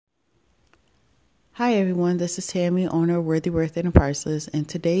Hi everyone, this is Tammy, owner of Worthy, Worth, and Priceless, and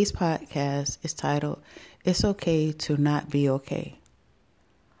today's podcast is titled, It's Okay to Not Be Okay.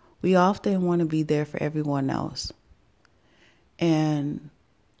 We often want to be there for everyone else, and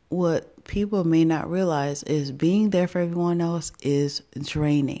what people may not realize is being there for everyone else is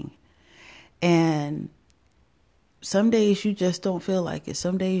draining, and some days you just don't feel like it.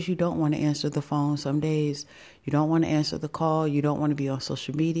 Some days you don't want to answer the phone. Some days you don't want to answer the call. You don't want to be on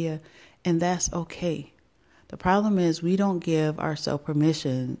social media. And that's okay. The problem is we don't give ourselves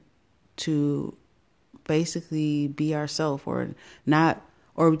permission to basically be ourselves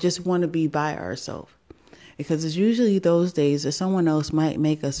or just want to be by ourselves. Because it's usually those days that someone else might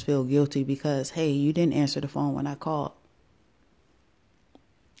make us feel guilty because, hey, you didn't answer the phone when I called.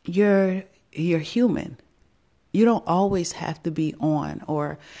 You're human. You don't always have to be on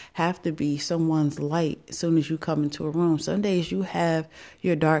or have to be someone's light as soon as you come into a room. Some days you have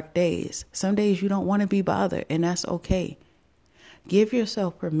your dark days. Some days you don't want to be bothered, and that's okay. Give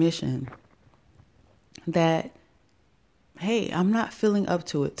yourself permission that, hey, I'm not feeling up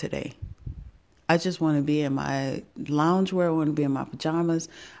to it today. I just want to be in my loungewear. I want to be in my pajamas.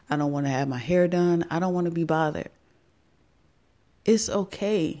 I don't want to have my hair done. I don't want to be bothered. It's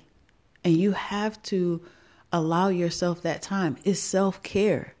okay. And you have to allow yourself that time. It's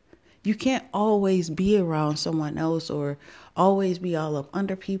self-care. You can't always be around someone else or always be all up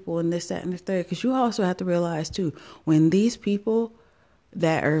under people and this, that, and the third. Because you also have to realize too, when these people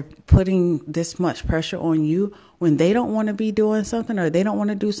that are putting this much pressure on you, when they don't want to be doing something or they don't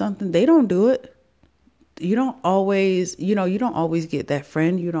want to do something, they don't do it. You don't always get that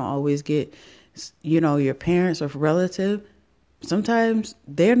friend. You don't always get, your parents or relative. Sometimes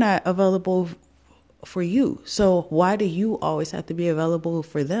they're not available for you. So why do you always have to be available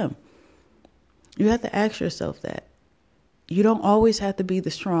for them? You have to ask yourself that. You don't always have to be the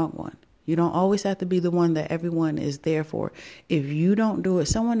strong one. You don't always have to be the one that everyone is there for. If you don't do it,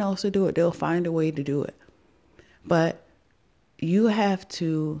 someone else will do it. They'll find a way to do it. But you have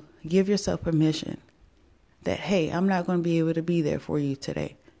to give yourself permission that, hey, I'm not going to be able to be there for you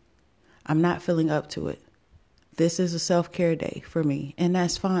today. I'm not feeling up to it. This is a self-care day for me, and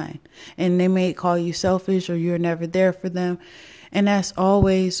that's fine. And they may call you selfish or you're never there for them. And that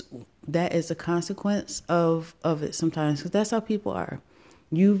is a consequence of it sometimes, because that's how people are.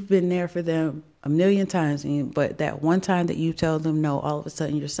 You've been there for them a million times, but that one time that you tell them no, all of a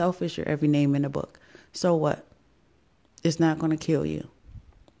sudden you're selfish, you're every name in the book. So what? It's not going to kill you.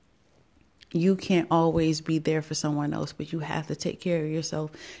 You can't always be there for someone else, but you have to take care of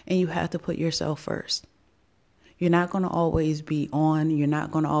yourself, and you have to put yourself first. You're not going to always be on. You're not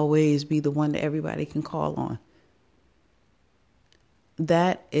going to always be the one that everybody can call on.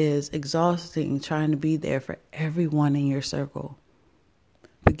 That is exhausting, trying to be there for everyone in your circle.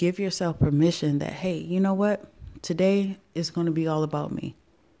 But give yourself permission that, hey, you know what? Today is going to be all about me.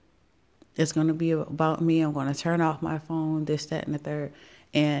 It's going to be about me. I'm going to turn off my phone, this, that, and the third.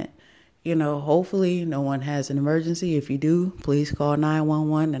 And, hopefully no one has an emergency. If you do, please call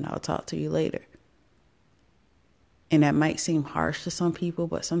 911 and I'll talk to you later. And that might seem harsh to some people,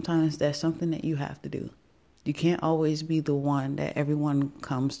 but sometimes that's something that you have to do. You can't always be the one that everyone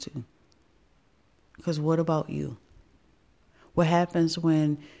comes to. Because what about you? What happens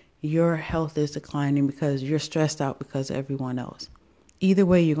when your health is declining because you're stressed out because of everyone else? Either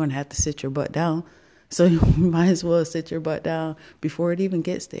way, you're going to have to sit your butt down. So you might as well sit your butt down before it even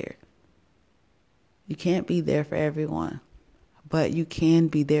gets there. You can't be there for everyone, but you can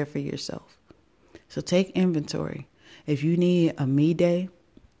be there for yourself. So take inventory. If you need a me day,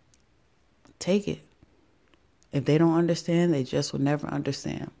 take it. If they don't understand, they just will never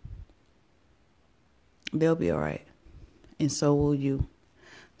understand. They'll be all right. And so will you.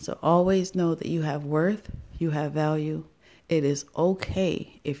 So always know that you have worth, you have value. It is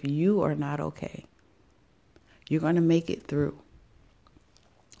okay if you are not okay. You're going to make it through.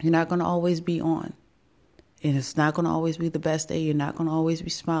 You're not going to always be on. And it's not going to always be the best day. You're not going to always be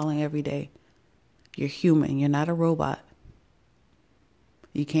smiling every day. You're human. You're not a robot.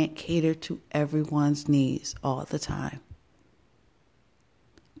 You can't cater to everyone's needs all the time.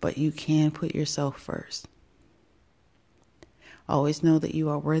 But you can put yourself first. Always know that you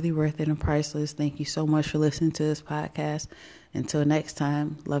are worthy, worth it, and priceless. Thank you so much for listening to this podcast. Until next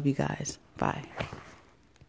time, love you guys. Bye.